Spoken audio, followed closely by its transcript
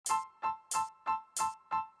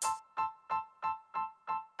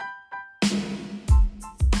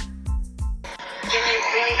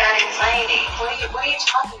really bad anxiety. What are you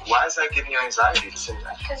talking about? Why is that giving you anxiety to say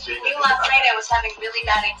that? Because you knew last night I was having really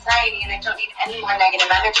bad anxiety and I don't need any more negative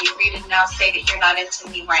energy for you to now say that you're not into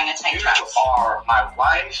me wearing a tight dress. You are my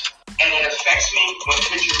wife, and it affects me when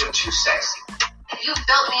pictures are too sexy. You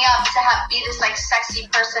built me up to be this like sexy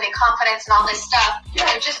person and confidence and all this stuff.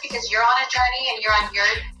 Yeah. And just because you're on a journey and you're on your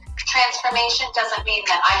transformation doesn't mean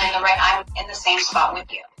that I'm in the same spot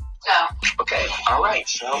with you. So. Okay, all right,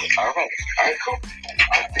 cool.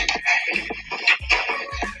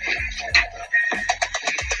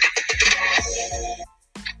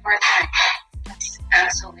 That's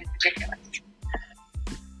absolutely ridiculous.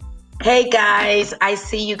 Hey guys, I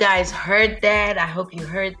see you guys heard that. I hope you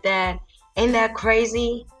heard that. Ain't that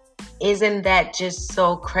crazy? Isn't that just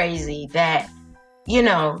so crazy that,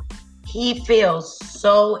 he feels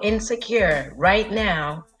so insecure right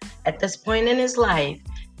now at this point in his life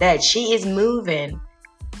that she is moving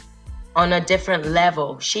on a different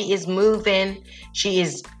level. She is moving. She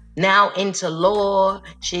is now into law.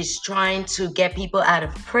 She's trying to get people out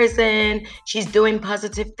of prison. She's doing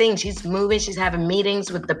positive things. She's moving. She's having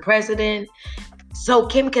meetings with the president. So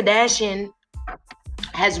Kim Kardashian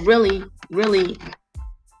has really, really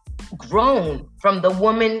grown from the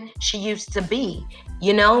woman she used to be,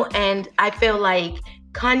 and I feel like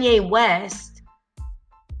Kanye West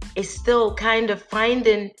is still kind of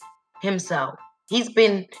finding himself. He's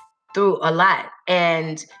been through a lot,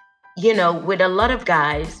 and with a lot of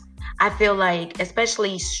guys, I feel like,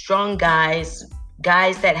 especially strong guys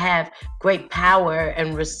that have great power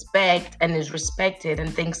and respect and is respected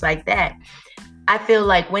and things like that, I feel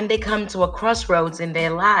like when they come to a crossroads in their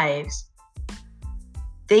lives,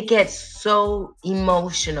 they get so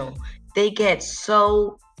emotional. They get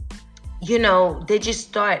so, they just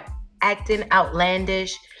start acting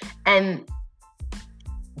outlandish, and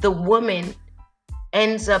the woman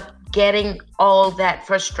ends up getting all that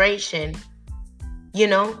frustration.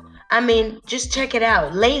 Just check it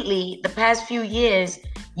out. Lately, the past few years,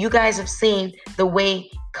 you guys have seen the way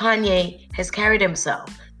Kanye has carried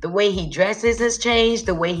himself. The way he dresses has changed.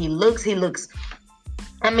 The way he looks. He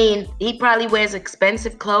probably wears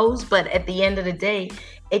expensive clothes, but at the end of the day,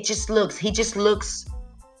 he just looks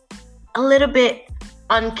a little bit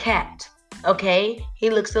unkept, okay?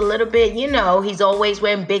 He looks a little bit, he's always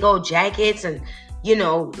wearing big old jackets and,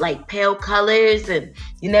 like pale colors, and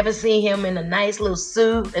you never see him in a nice little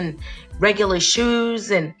suit and regular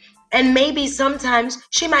shoes, and maybe sometimes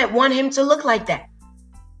she might want him to look like that.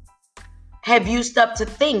 Have you stopped to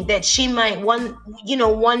think that she might one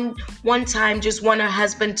time just want her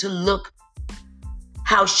husband to look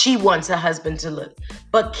how she wants her husband to look?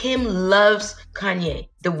 But Kim loves Kanye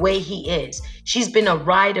the way he is. She's been a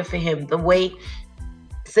rider for him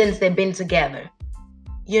since they've been together.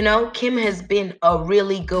 Kim has been a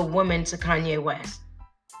really good woman to Kanye West.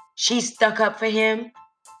 She's stuck up for him.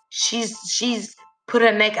 She's put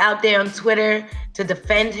her neck out there on Twitter to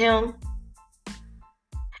defend him.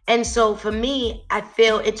 And so for me, I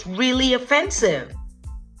feel it's really offensive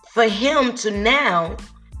for him to now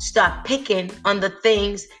start picking on the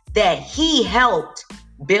things that he helped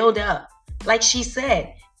build up. Like she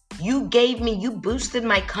said, you boosted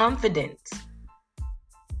my confidence.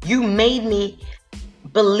 You made me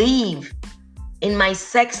believe in my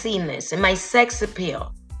sexiness, in my sex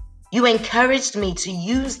appeal. You encouraged me to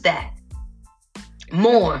use that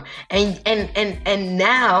more. And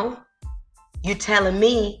now you're telling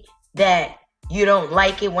me that you don't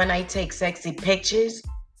like it when I take sexy pictures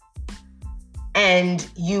and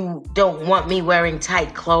you don't want me wearing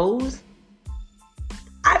tight clothes?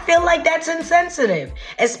 I feel like that's insensitive,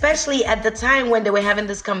 especially at the time when they were having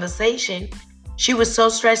this conversation. She was so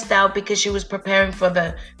stressed out because she was preparing for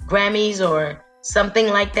the Grammys or something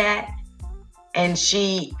like that. And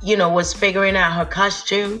she, was figuring out her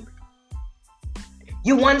costume.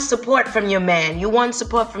 You want support from your man. You want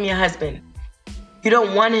support from your husband. You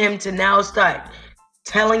don't want him to now start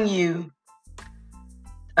telling you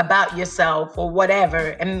about yourself or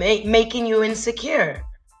whatever and making you insecure.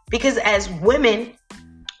 Because as women,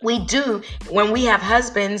 we do, when we have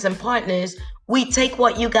husbands and partners, we take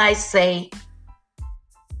what you guys say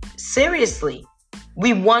seriously.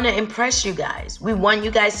 We want to impress you guys. We want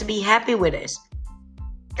you guys to be happy with us.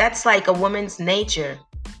 That's like a woman's nature.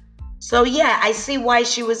 So yeah, I see why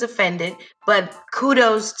she was offended, but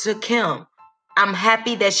kudos to Kim. I'm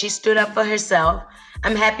happy that she stood up for herself.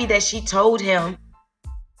 I'm happy that she told him,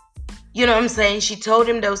 you know what I'm saying? She told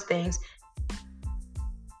him those things.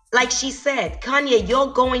 Like she said, Kanye,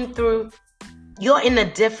 you're in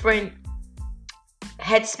a different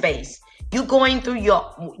headspace. You going through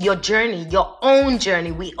your journey, your own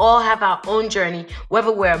journey. We all have our own journey,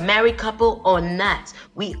 whether we're a married couple or not.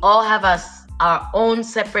 We all have our own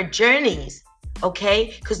separate journeys,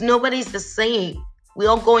 okay? Because nobody's the same. We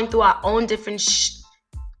all going through our own different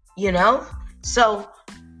So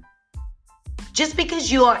just because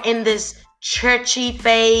you are in this churchy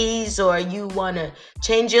phase, or you want to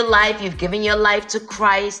change your life, you've given your life to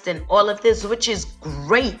Christ and all of this, which is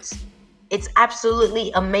great. It's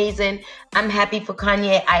absolutely amazing. I'm happy for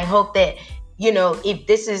Kanye. I hope that, if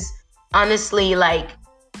this is honestly like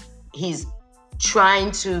he's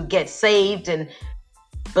trying to get saved and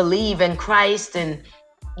believe in Christ and,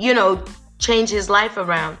 change his life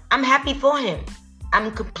around, I'm happy for him. I'm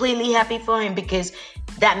completely happy for him, because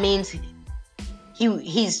that means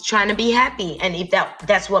he's trying to be happy. And if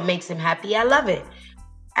that's what makes him happy, I love it.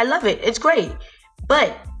 It's great.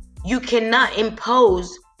 But you cannot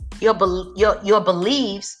impose your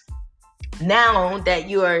beliefs now that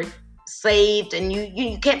you're saved, and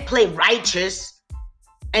you can't play righteous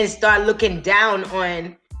and start looking down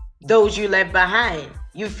on those you left behind.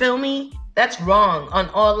 You feel me? That's wrong on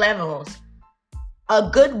all levels. A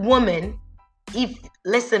good woman,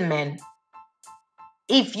 listen, men,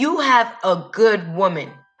 if you have a good woman,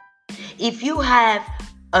 if you have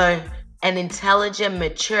an intelligent,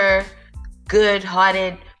 mature,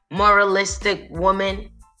 good-hearted, moralistic woman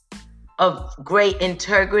of great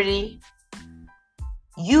integrity,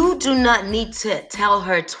 you do not need to tell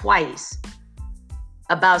her twice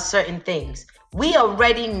about certain things. We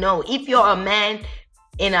already know. If you're a man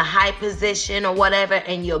in a high position or whatever,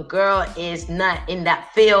 and your girl is not in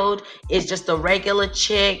that field, is just a regular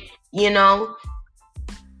chick,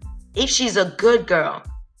 if she's a good girl,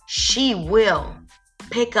 she will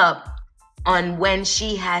pick up on when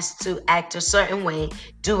she has to act a certain way,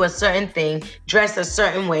 do a certain thing, dress a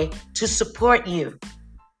certain way to support you.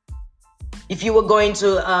 If you were going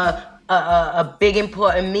to a big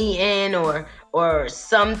important meeting or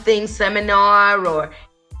something, seminar or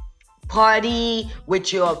party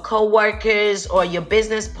with your co-workers or your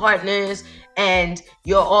business partners, and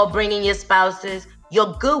you're all bringing your spouses,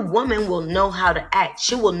 your good woman will know how to act.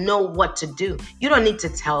 She will know what to do. You don't need to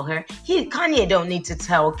tell her. Kanye don't need to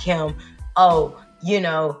tell Kim,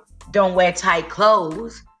 don't wear tight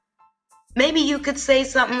clothes. Maybe you could say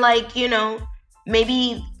something like,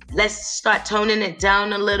 maybe let's start toning it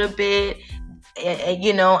down a little bit.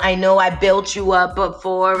 I know I built you up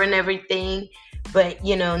before and everything, but,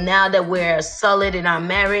 now that we're solid in our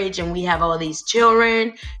marriage and we have all these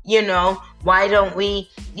children, why don't we,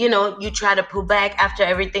 you try to pull back after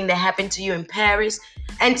everything that happened to you in Paris.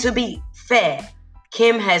 And to be fair,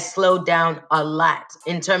 Kim has slowed down a lot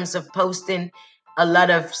in terms of posting a lot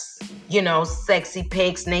of, sexy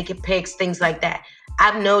pics, naked pics, things like that.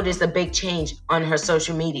 I've noticed a big change on her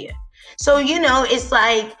social media. So, it's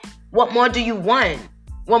like, what more do you want?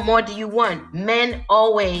 What more do you want? Men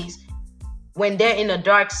always, when they're in a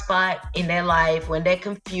dark spot in their life, when they're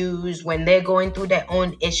confused, when they're going through their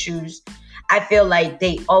own issues, I feel like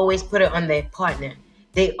they always put it on their partner.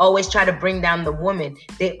 They always try to bring down the woman.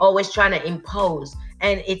 They always try to impose.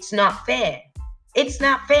 And it's not fair. It's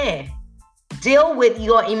not fair. Deal with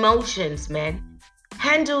your emotions, man.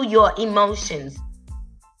 Handle your emotions.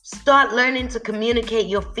 Start learning to communicate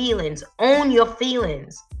your feelings. Own your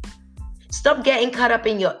feelings. Stop getting caught up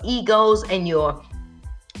in your egos and your,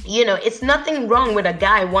 it's nothing wrong with a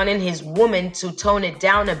guy wanting his woman to tone it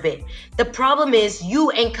down a bit. The problem is you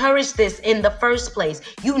encouraged this in the first place.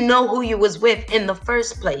 You know who you was with in the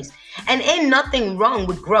first place. And ain't nothing wrong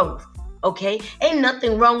with growth, okay? Ain't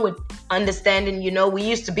nothing wrong with understanding, we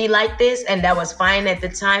used to be like this and that was fine at the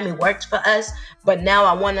time. It worked for us. But now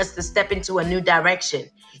I want us to step into a new direction.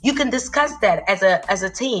 You can discuss that as a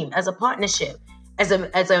team, as a partnership, as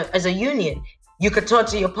a union. You could talk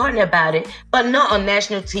to your partner about it, but not on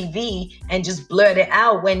national TV and just blurt it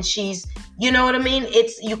out when she's, you know what I mean?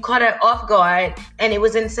 You caught her off guard and it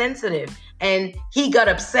was insensitive. And he got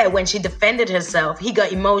upset when she defended herself. He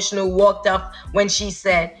got emotional, walked off when she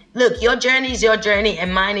said, look, your journey is your journey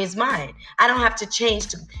and mine is mine. I don't have to change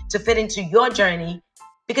to fit into your journey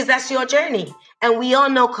because that's your journey. And we all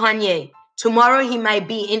know Kanye. Tomorrow he might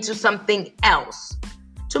be into something else.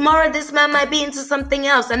 Tomorrow this man might be into something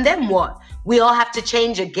else. And then what? We all have to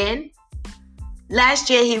change again? Last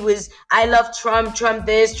year he was, I love Trump, Trump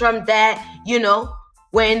this, Trump that,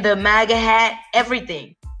 wearing the MAGA hat,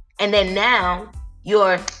 everything. And then now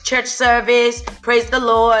your church service, praise the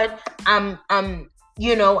Lord. I've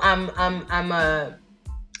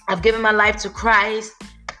given my life to Christ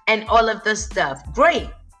and all of this stuff. Great.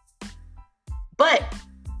 But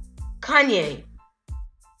Kanye,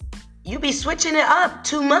 you be switching it up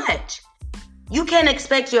too much. You can't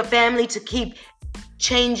expect your family to keep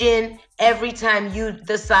changing every time you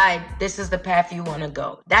decide this is the path you want to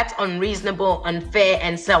go. That's unreasonable, unfair,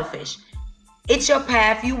 and selfish. It's your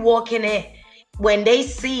path. You walk in it. When they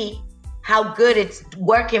see how good it's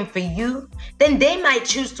working for you, then they might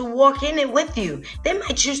choose to walk in it with you. They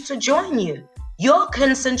might choose to join you. Your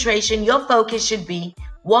concentration, your focus should be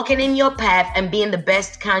walking in your path and being the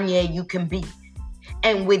best Kanye you can be.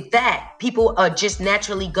 And with that, people are just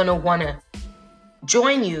naturally going to want to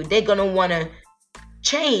join you. They're going to want to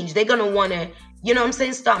change. They're going to want to, you know what I'm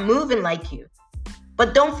saying, start moving like you.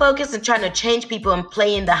 But don't focus on trying to change people and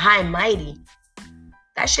playing the high and mighty.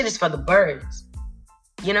 That shit is for the birds.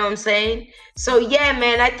 You know what I'm saying? So yeah,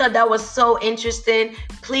 man, I thought that was so interesting.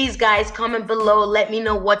 Please, guys, comment below. Let me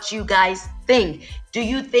know what you guys think. Do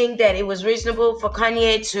you think that it was reasonable for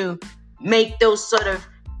Kanye to make those sort of,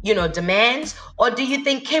 you know, demands? Or do you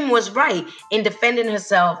think Kim was right in defending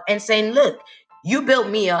herself and saying, look, you built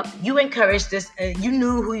me up, you encouraged this, you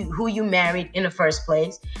knew who you married in the first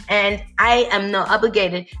place, and I am not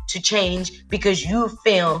obligated to change because you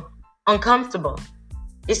feel uncomfortable.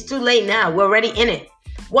 It's too late now. We're already in it.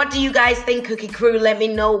 What do you guys think, Cookie Crew? Let me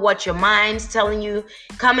know what your mind's telling you.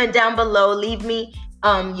 Comment down below. Leave me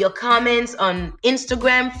your comments on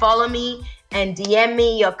Instagram. Follow me and DM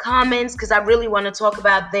me your comments because I really want to talk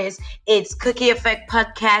about this. It's Cookie Effect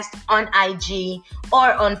Podcast on IG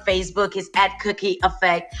or on Facebook. It's at Cookie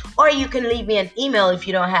Effect. Or you can leave me an email if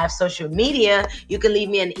you don't have social media. You can leave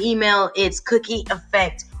me an email. It's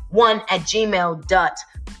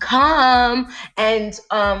cookieeffect1@gmail.com. And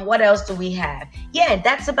what else do we have? Yeah,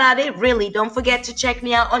 that's about it, really. Don't forget to check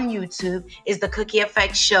me out on YouTube. It's the Cookie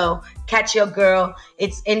Effect Show. Catch your girl.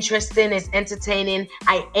 It's interesting. It's entertaining.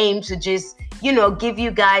 I aim to just, you know, give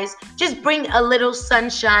you guys, just bring a little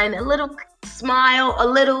sunshine, a little smile, a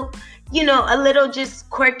little, you know, a little just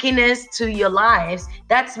quirkiness to your lives.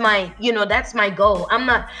 That's my, you know, that's my goal. I'm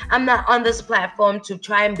not on this platform to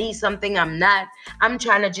try and be something I'm not. I'm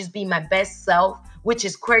trying to just be my best self, which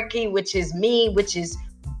is quirky, which is me, which is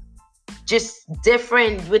just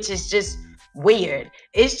different, which is just weird.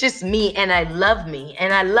 It's just me, and I love me,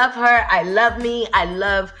 and I love her. I love me. I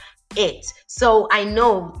love it. So I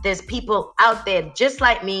know there's people out there just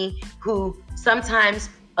like me who sometimes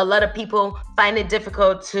a lot of people find it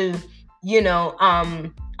difficult to, you know,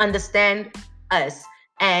 understand us.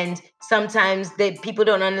 And sometimes people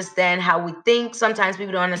don't understand how we think. Sometimes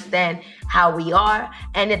people don't understand how we are.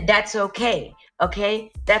 And that's okay.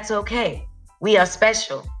 Okay? That's okay. We are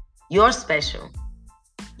special. You're special.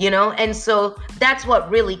 You know? And so that's what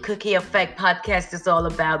really Cookie Effect Podcast is all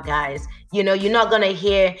about, guys. You know, you're not going to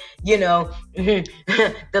hear, you know, the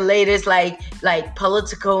latest like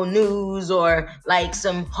political news or like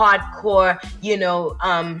some hardcore, you know,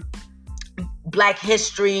 Black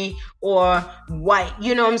history or white,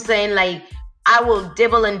 you know what I'm saying? Like, I will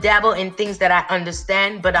dibble and dabble in things that I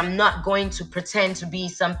understand, but I'm not going to pretend to be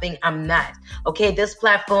something I'm not. Okay, this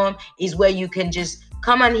platform is where you can just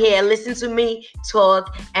come on here, listen to me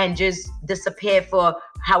talk, and just disappear for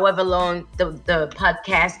however long the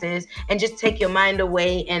podcast is, and just take your mind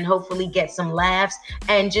away and hopefully get some laughs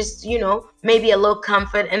and just, you know, maybe a little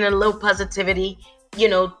comfort and a little positivity, you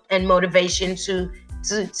know, and motivation to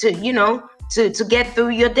you know, to get through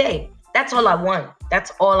your day. That's all I want.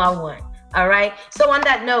 That's all I want. All right. So on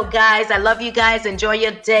that note, guys, I love you guys. Enjoy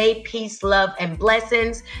your day. Peace, love, and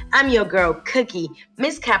blessings. I'm your girl, Cookie,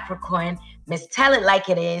 Miss Capricorn, Miss Tell It Like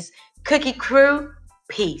It Is, Cookie Crew.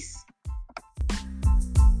 Peace.